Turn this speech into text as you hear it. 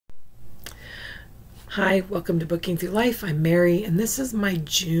Hi, welcome to Booking Through Life. I'm Mary, and this is my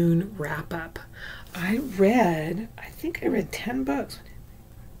June wrap-up. I think I read 10 books.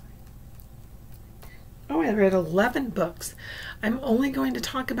 Oh, I read 11 books. I'm only going to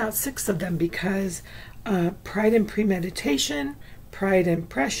talk about 6 of them because Pride and Premeditation, Pride and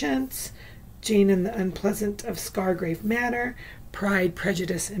Prescience, Jane and the Unpleasant of Scargrave Manor, Pride,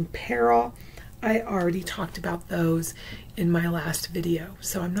 Prejudice, and Peril. I already talked about those in my last video,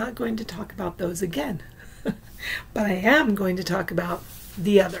 so I'm not going to talk about those again. But I am going to talk about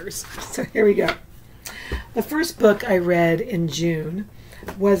the others. So here we go. The first book I read in June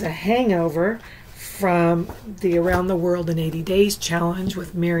was a hangover from the Around the World in 80 Days challenge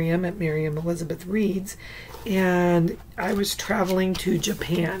with Miriam at Miriam Elizabeth Reads, and I was traveling to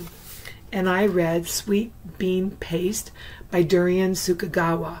Japan, and I read Sweet Bean Paste by Durian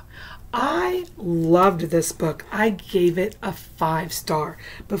Sukagawa. I loved this book. I gave it a 5-star.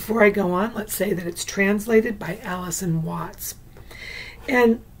 Before I go on, let's say that it's translated by Alison Watts.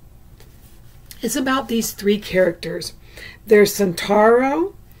 And it's about these 3 characters. There's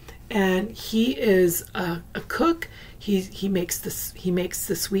Santaro, and he is a cook. He makes the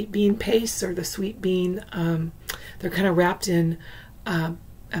sweet bean paste, or the sweet bean. They're kind of wrapped in a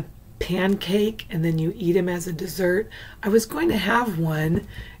pancake, and then you eat them as a dessert. I was going to have one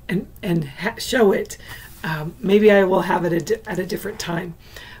and show it. Maybe I will have it at a different time.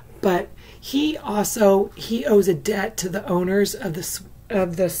 But he owes a debt to the owners of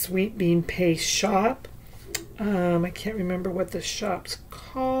the sweet bean paste shop. I can't remember what the shop's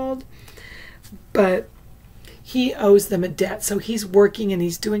called, but he owes them a debt. So he's working and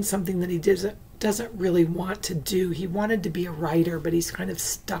he's doing something that he doesn't really want to do. He wanted to be a writer, but he's kind of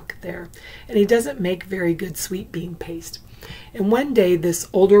stuck there, and he doesn't make very good sweet bean paste. And one day, this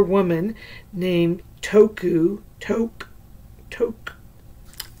older woman named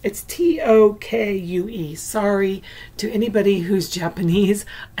it's T-O-K-U-E. Sorry to anybody who's Japanese.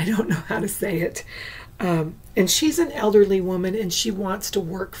 I don't know how to say it. And she's an elderly woman, and she wants to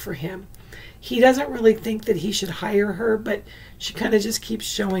work for him. He doesn't really think that he should hire her, but she kind of just keeps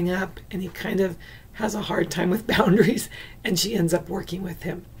showing up, and he kind of has a hard time with boundaries, and she ends up working with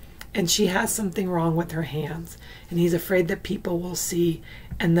him. And she has something wrong with her hands, and he's afraid that people will see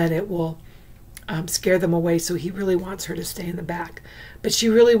and that it will scare them away, so he really wants her to stay in the back. But she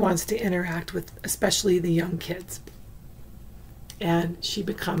really wants to interact with especially the young kids, and she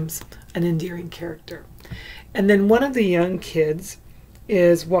becomes an endearing character. And then one of the young kids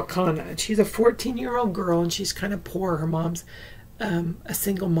is Wakana. She's a 14-year-old girl, and she's kind of poor. Her mom's a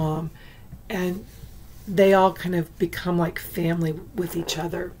single mom, and they all kind of become like family with each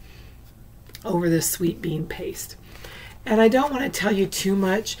other over this sweet bean paste. And I don't want to tell you too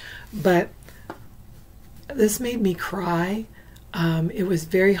much, but this made me cry. It was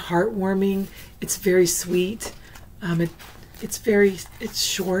very heartwarming. It's very sweet. It's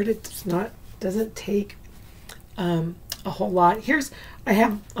short. Doesn't take a whole lot. I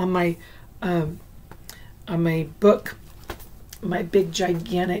have on my book, my big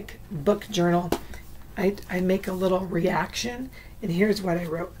gigantic book journal, I make a little reaction, and here's what I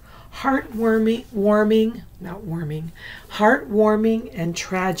wrote. Heartwarming and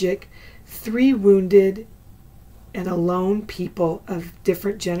tragic, 3 wounded and alone people of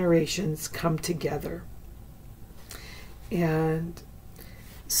different generations come together. And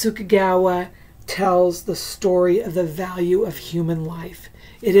Sukagawa tells the story of the value of human life.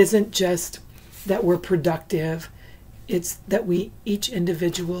 It isn't just that we're productive, it's that we, each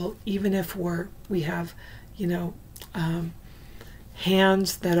individual, even if we have,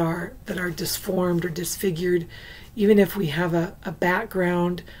 hands that are disformed or disfigured, even if we have a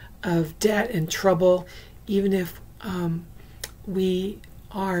background of debt and trouble, even if we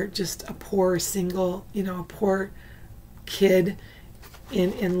are just a poor a poor kid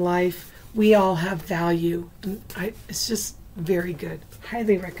in life, we all have value. And it's just very good.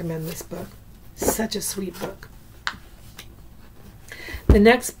 Highly recommend this book. Such a sweet book. The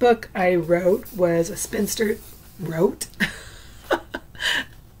next book I wrote was a spinster wrote.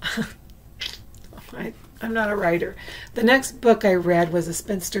 I'm not a writer. The next book I read was A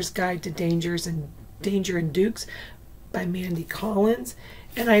Spinster's Guide to Danger and Dukes by Mandy Collins.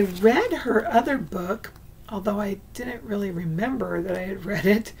 And I read her other book, although I didn't really remember that I had read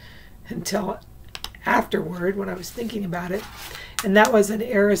it until afterward when I was thinking about it. And that was An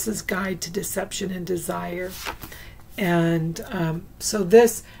Heiress's Guide to Deception and Desire. And so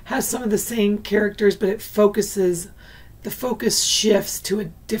this has some of the same characters, but the focus shifts to a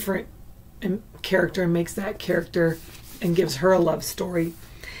different character and makes that character and gives her a love story.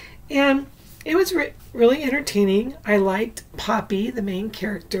 And it was really entertaining. I liked Poppy, the main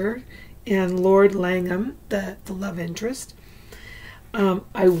character, and Lord Langham, the love interest.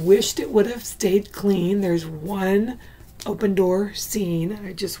 I wished it would have stayed clean. There's one open door scene.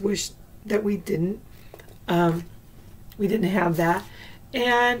 I just wish that we didn't have that.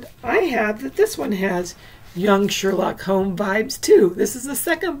 And I have that this one has young Sherlock Holmes vibes too. This is the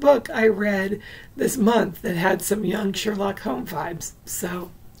second book I read this month that had some young Sherlock Holmes vibes.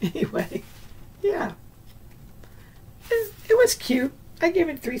 So anyway, yeah, it was cute. I gave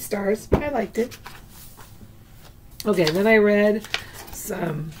it 3 stars. I liked it. Okay, then I read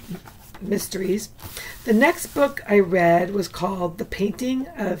some mysteries. The next book I read was called The Painting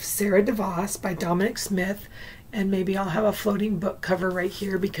of Sarah DeVos by Dominic Smith. And maybe I'll have a floating book cover right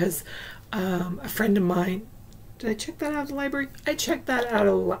here because a friend of mine, did I check that out at the library? I checked that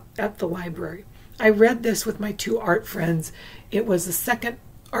out at the library. I read this with my 2 art friends. It was the second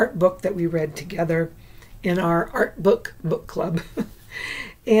art book that we read together in our art book club.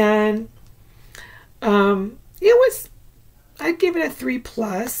 And it was, I'd give it a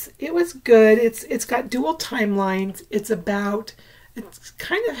 3+. It was good. It's got dual timelines. It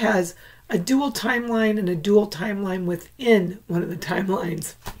kind of has a dual timeline and a dual timeline within one of the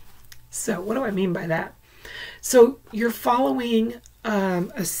timelines. So what do I mean by that? So you're following I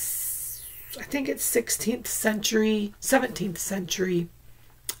think it's 16th century, 17th century,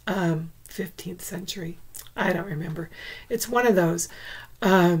 15th century. I don't remember. It's one of those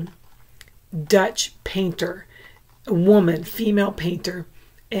Dutch painter, a woman, female painter.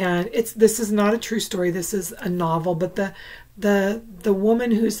 And this is not a true story. This is a novel, but the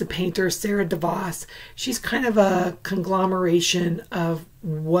woman who's the painter, Sarah DeVos, she's kind of a conglomeration of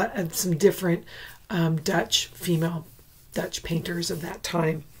some different female Dutch painters of that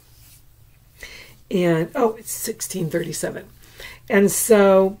time. And it's 1637. And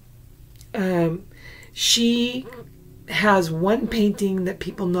so she has one painting that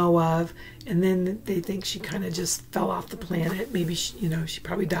people know of, and then they think she kind of just fell off the planet. Maybe she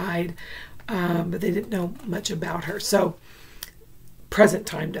probably died, but they didn't know much about her. So present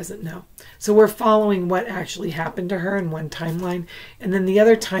time doesn't know. So we're following what actually happened to her in one timeline. And then the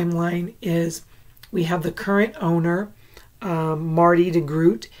other timeline is we have the current owner, Marty de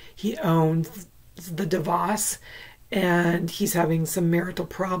Groot. He owns the DeVos, and he's having some marital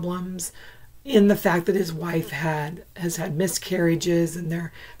problems in the fact that his wife has had miscarriages, and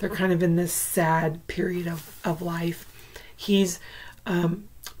they're kind of in this sad period of life. He's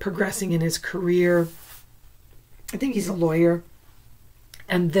progressing in his career. I think he's a lawyer.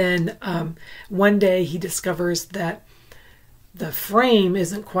 And then one day he discovers that the frame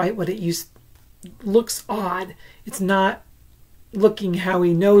isn't quite what it looks odd. It's not looking how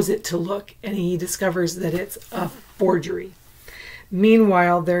he knows it to look, and he discovers that it's a forgery.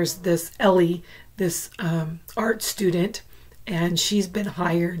 Meanwhile, there's this Ellie, this art student, and she's been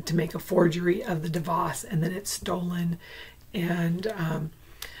hired to make a forgery of the DeVos, and then it's stolen. And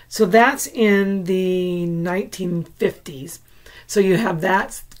so that's in the 1950s. So you have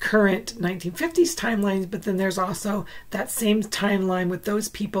that current 1950s timelines, but then there's also that same timeline with those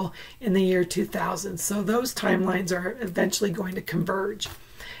people in the year 2000. So those timelines are eventually going to converge.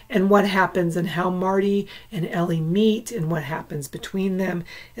 And what happens and how Marty and Ellie meet and what happens between them,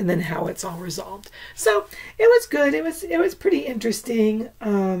 and then how it's all resolved. So it was good. It was pretty interesting.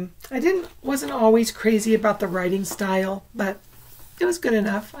 I wasn't always crazy about the writing style, but it was good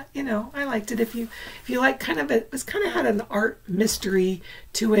enough. I liked it. If you like kind of it had an art mystery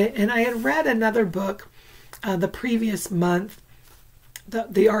to it. And I had read another book the previous month,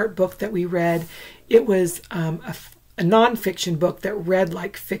 the art book that we read. It was a nonfiction book that read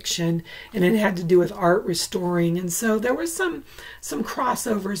like fiction, and it had to do with art restoring. And so there were some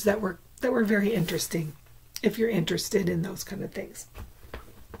crossovers that were very interesting if you're interested in those kind of things.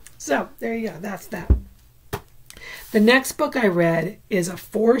 So there you go. That's that. The next book I read is a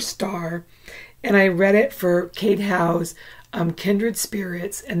 4-star, and I read it for Kate Howe's Kindred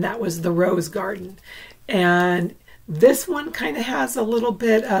Spirits, and that was The Rose Garden. And this one kind of has a little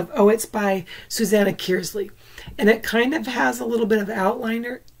bit of, it's by Susanna Kearsley, and it kind of has a little bit of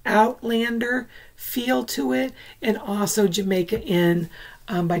Outlander feel to it, and also Jamaica Inn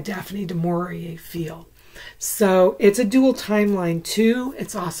by Daphne du Maurier feel. So it's a dual timeline too.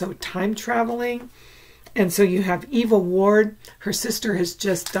 It's also time traveling. And so you have Eva Ward. Her sister has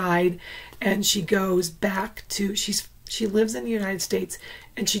just died, and she goes back to, she lives in the United States,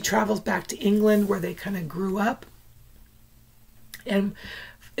 and she travels back to England where they kind of grew up, and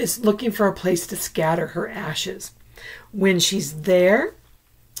is looking for a place to scatter her ashes. When she's there,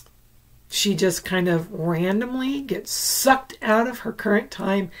 she just kind of randomly gets sucked out of her current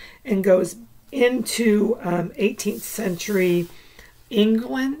time and goes into 18th century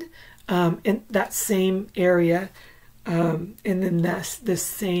England. in that same area, and then this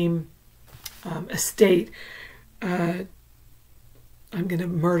same estate. I'm going to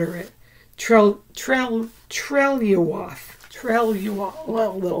murder it. Well, it's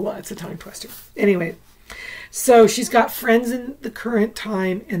a tongue twister. Anyway, so she's got friends in the current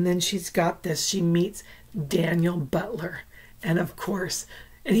time, and then she's got this. She meets Daniel Butler, and of course,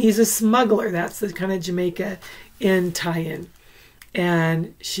 and he's a smuggler. That's the kind of Jamaica Inn tie-in.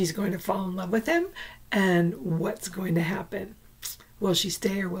 And she's going to fall in love with him, and what's going to happen? Will she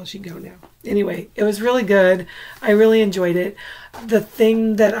stay or will she go now? Anyway, it was really good. I really enjoyed it. The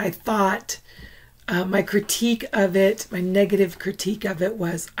thing that I thought, my critique of it, my negative critique of it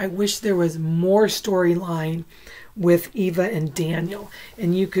was, I wish there was more storyline with Eva and Daniel.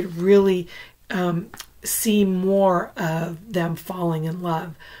 And you could really see more of them falling in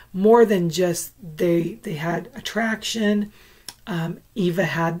love. More than just they had attraction. Eva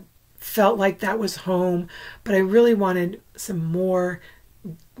had felt like that was home, but I really wanted some more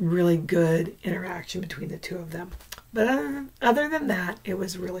really good interaction between the two of them. But other than that, it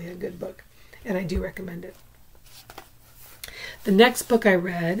was really a good book, and I do recommend it. The next book I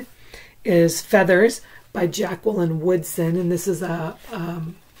read is Feathers by Jacqueline Woodson, and this is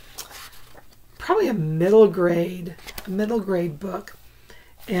probably a middle grade book,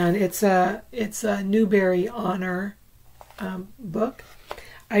 and it's a Newbery Honor book.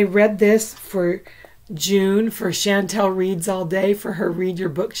 I read this for June for Chantel Reads All Day for her Read Your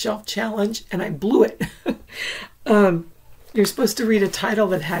Bookshelf Challenge, and I blew it. You're supposed to read a title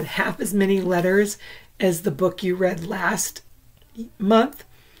that had half as many letters as the book you read last month.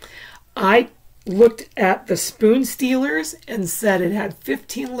 I looked at the Spoon Stealers and said it had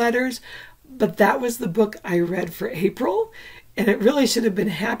 15 letters, but that was the book I read for April, and it really should have been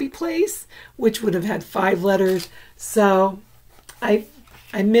Happy Place, which would have had 5 letters. So I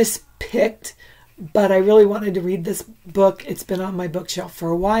mispicked, but I really wanted to read this book. It's been on my bookshelf for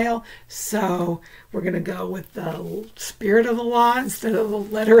a while, so we're going to go with the spirit of the law instead of the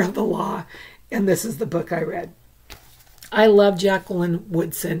letter of the law, and this is the book I read. I love Jacqueline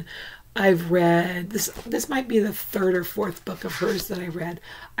Woodson. I've read, this might be the 3rd or 4th book of hers that I read.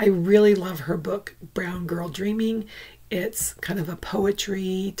 I really love her book, Brown Girl Dreaming. It's kind of a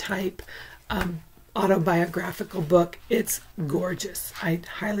poetry type autobiographical book. It's gorgeous. I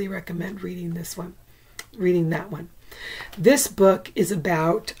highly recommend reading that one. This book is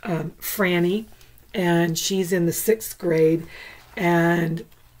about Franny, and she's in the 6th grade, and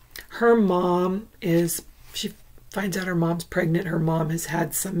her mom she finds out her mom's pregnant. Her mom has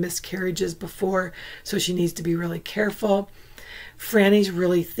had some miscarriages before, so she needs to be really careful. Franny's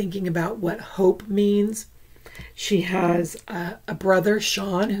really thinking about what hope means. She has a brother,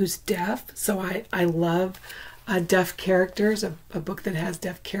 Sean, who's deaf. So I love deaf characters, a book that has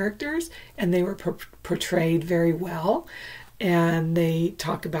deaf characters, and they were portrayed very well. And they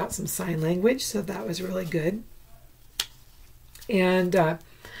talk about some sign language, so that was really good. And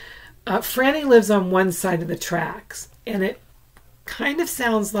Franny lives on one side of the tracks, and it kind of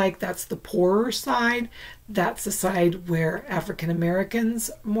sounds like that's the poorer side. That's the side where African Americans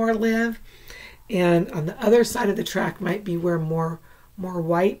more live. And on the other side of the track might be where more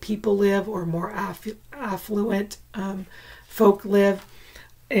white people live, or more affluent folk live.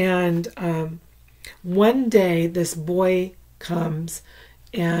 And one day this boy comes,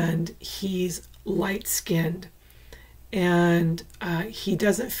 and he's light-skinned. And he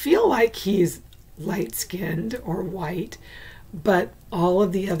doesn't feel like he's light-skinned or white, but all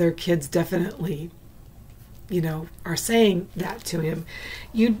of the other kids definitely are saying that to him.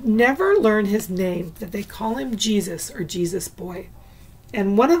 You never learn his name, that they call him Jesus or Jesus boy.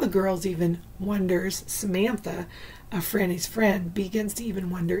 And one of the girls even wonders, Samantha, Franny's friend, begins to even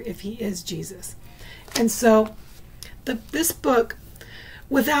wonder if he is Jesus. And so this book,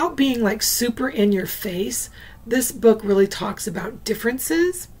 without being like super in your face, this book really talks about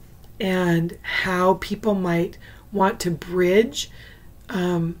differences and how people might want to bridge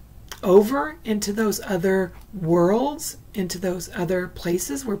over into those other worlds, into those other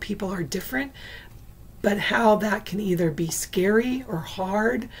places where people are different, but how that can either be scary or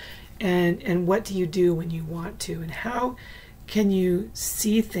hard, and what do you do when you want to, and how can you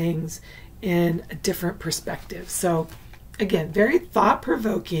see things in a different perspective. So again, very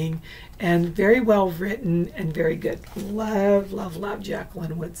thought-provoking and very well written and very good. Love, love, love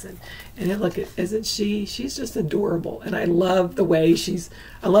Jacqueline Woodson. And look, isn't she? She's just adorable. And I love the way she's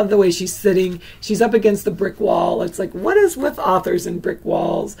sitting. She's up against the brick wall. It's like, what is with authors and brick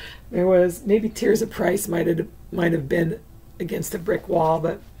walls? There was maybe Tears of Price might have been against a brick wall,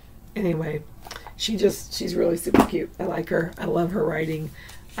 but anyway, she's really super cute. I like her. I love her writing.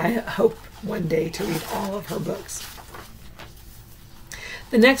 I hope one day to read all of her books.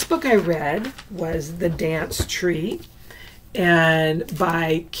 The next book I read was The Dance Tree, and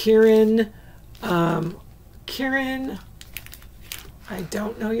by Karen, I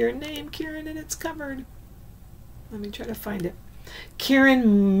don't know your name, Karen, and it's covered. Let me try to find it.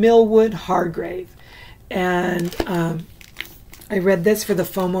 Karen Millwood Hargrave. And I read this for the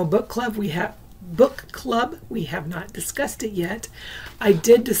FOMO book club. We have not discussed it yet. I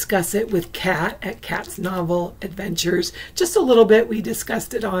did discuss it with Kat at Kat's Novel Adventures. Just a little bit. We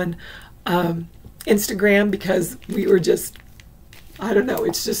discussed it on Instagram because we were just, I don't know,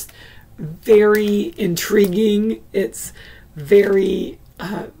 it's just very intriguing. It's very,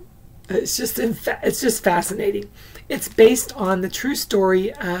 it's just fascinating. It's based on the true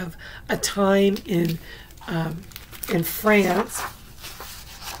story of a time in France,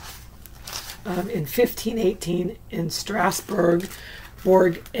 in 1518 in Strasbourg,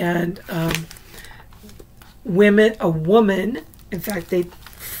 and a woman, in fact,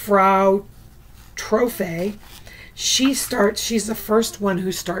 Frau Trophy, she's the first one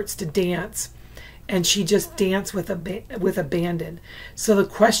who starts to dance, and she just danced with abandon. So the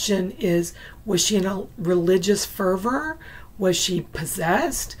question is, was she in a religious fervor? Was she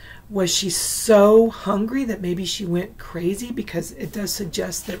possessed? Was she so hungry that maybe she went crazy? Because it does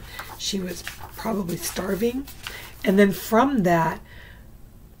suggest that she was probably starving. And then from that,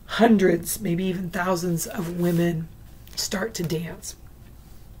 hundreds, maybe even thousands of women start to dance.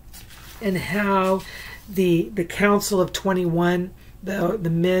 And how the Council of 21, the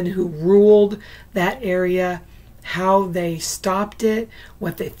men who ruled that area, how they stopped it,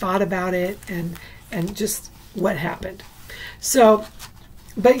 what they thought about it, and just what happened. So,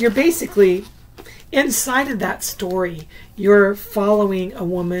 but you're basically, inside of that story, you're following a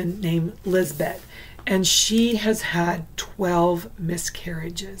woman named Lisbeth, and she has had 12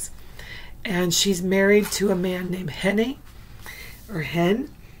 miscarriages. And she's married to a man named Heinrich,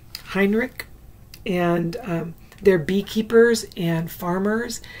 and they're beekeepers and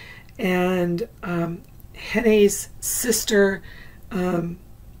farmers. And Henne's sister, Nethe,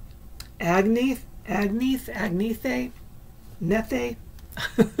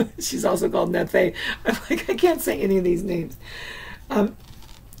 she's also called Nethe. I'm like, I can't say any of these names.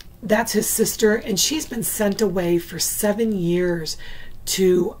 That's his sister, and she's been sent away for 7 years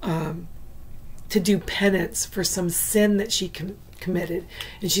to do penance for some sin that she committed.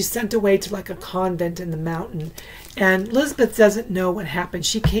 And she's sent away to like a convent in the mountain. And Lisbeth doesn't know what happened.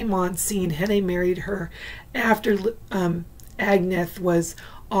 She came on scene. Henne married her after Agneth was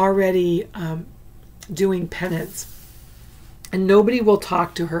already doing penance. And nobody will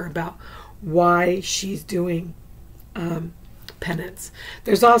talk to her about why she's doing penance.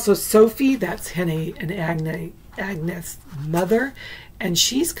 There's also Sophie, that's Henne and Agneth's mother, and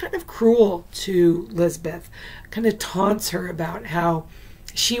she's kind of cruel to Lisbeth, kind of taunts her about how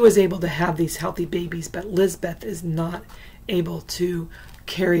she was able to have these healthy babies, but Lisbeth is not able to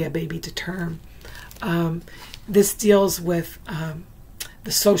carry a baby to term. This deals with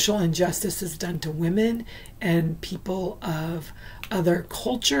the social injustices done to women and people of other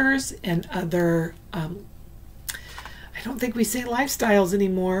cultures and other, I don't think we say lifestyles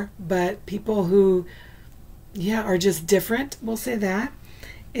anymore, but people who, yeah, are just different, we'll say that.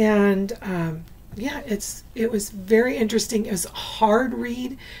 And yeah, it was very interesting. It was a hard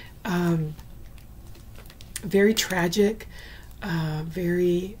read, very tragic,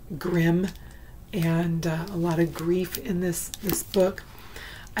 very grim, and a lot of grief in this book.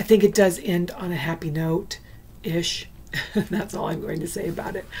 I think it does end on a happy note-ish. That's all I'm going to say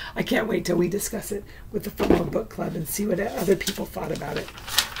about it. I can't wait till we discuss it with the FOMO book club and see what other people thought about it.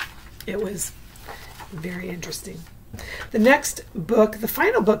 It was very interesting. The next book, the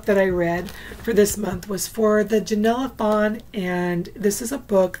final book that I read for this month, was for the Janelle-a-thon, and this is a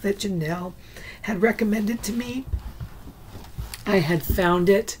book that Janelle had recommended to me. I had found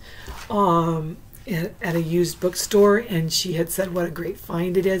it at a used bookstore, and she had said what a great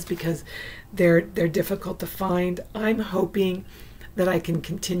find it is because they're difficult to find. I'm hoping that I can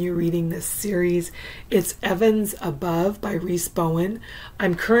continue reading this series. It's Evans Above by Rhys Bowen.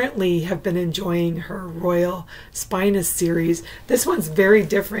 I'm currently have been enjoying her Royal Spinus series. This one's very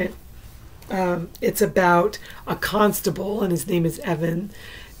different. It's about a constable, and his name is Evan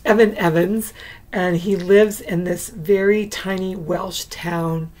Evans, and he lives in this very tiny Welsh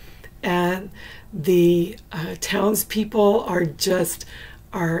town, and the townspeople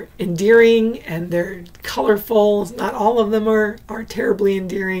are endearing, and they're colorful. Not all of them are terribly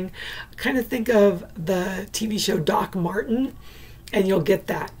endearing. Kind of think of the TV show Doc Martin, and you'll get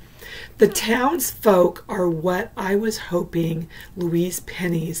that. The townsfolk are what I was hoping Louise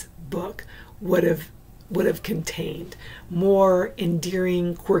Penny's book would have contained. More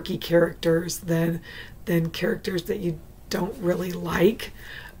endearing, quirky characters than characters that you don't really like.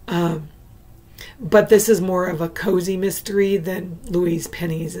 But this is more of a cozy mystery than Louise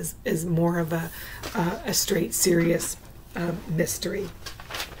Penny's is more of a straight serious mystery.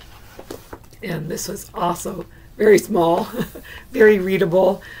 And this was also very small, very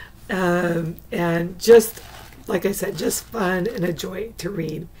readable, and just, like I said, just fun and a joy to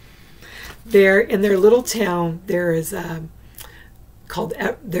read. There in their little town, there is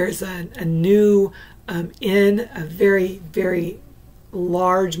there's a new inn, a very, very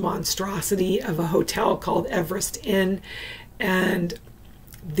large monstrosity of a hotel called Everest Inn, and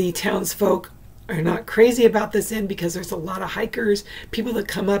the townsfolk are not crazy about this inn because there's a lot of hikers, people that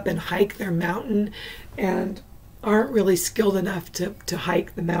come up and hike their mountain and aren't really skilled enough to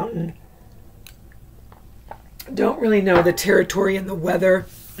hike the mountain, don't really know the territory and the weather,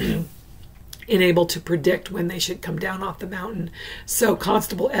 unable to predict when they should come down off the mountain. So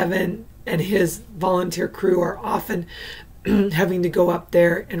Constable Evan and his volunteer crew are often having to go up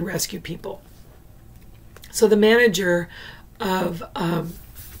there and rescue people. So the manager of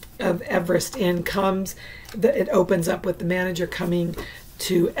Everest Inn comes. It opens up with the manager coming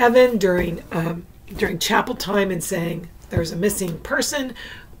to Evan during chapel time and saying, "There's a missing person.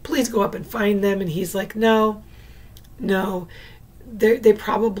 Please go up and find them." And he's like, "No, they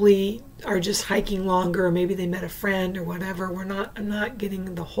probably are just hiking longer, or maybe they met a friend or whatever. I'm not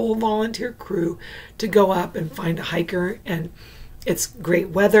getting the whole volunteer crew to go up and find a hiker, and it's great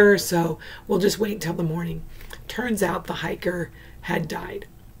weather, so we'll just wait until the morning." Turns out the hiker had died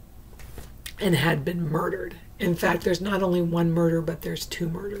and had been murdered. In fact, there's not only one murder, but there's 2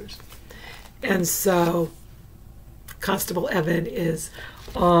 murders. And so Constable Evan is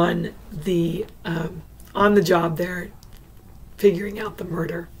on the job there, figuring out the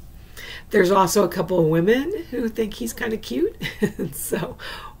murder. There's also a couple of women who think he's kind of cute. So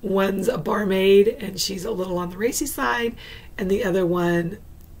one's a barmaid and she's a little on the racy side, and the other one,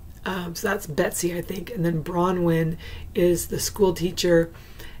 so that's Betsy, I think, and then Bronwyn is the school teacher.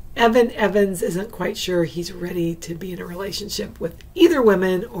 Evans isn't quite sure he's ready to be in a relationship with either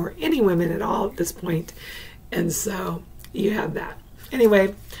women or any women at all at this point. And so you have that.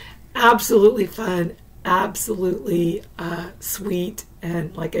 Anyway, absolutely fun, absolutely sweet,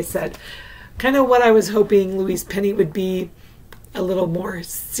 and like I said, kind of what I was hoping Louise Penny would be, a little more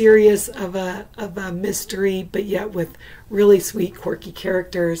serious of a mystery, but yet with really sweet, quirky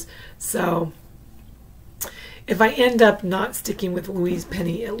characters. So if I end up not sticking with Louise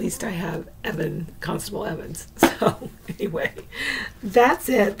Penny, at least I have Constable Evans. So anyway, that's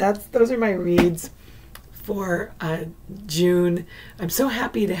it. Those are my reads for June. I'm so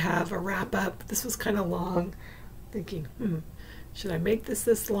happy to have a wrap up. This was kind of long. Thinking, should I make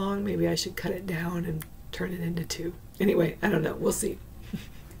this long? Maybe I should cut it down and turn it into 2. Anyway, I don't know. We'll see.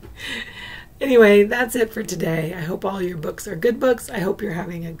 Anyway, that's it for today. I hope all your books are good books. I hope you're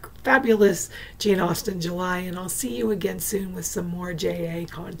having a fabulous Jane Austen July, and I'll see you again soon with some more JA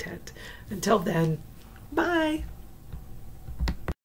content. Until then, bye.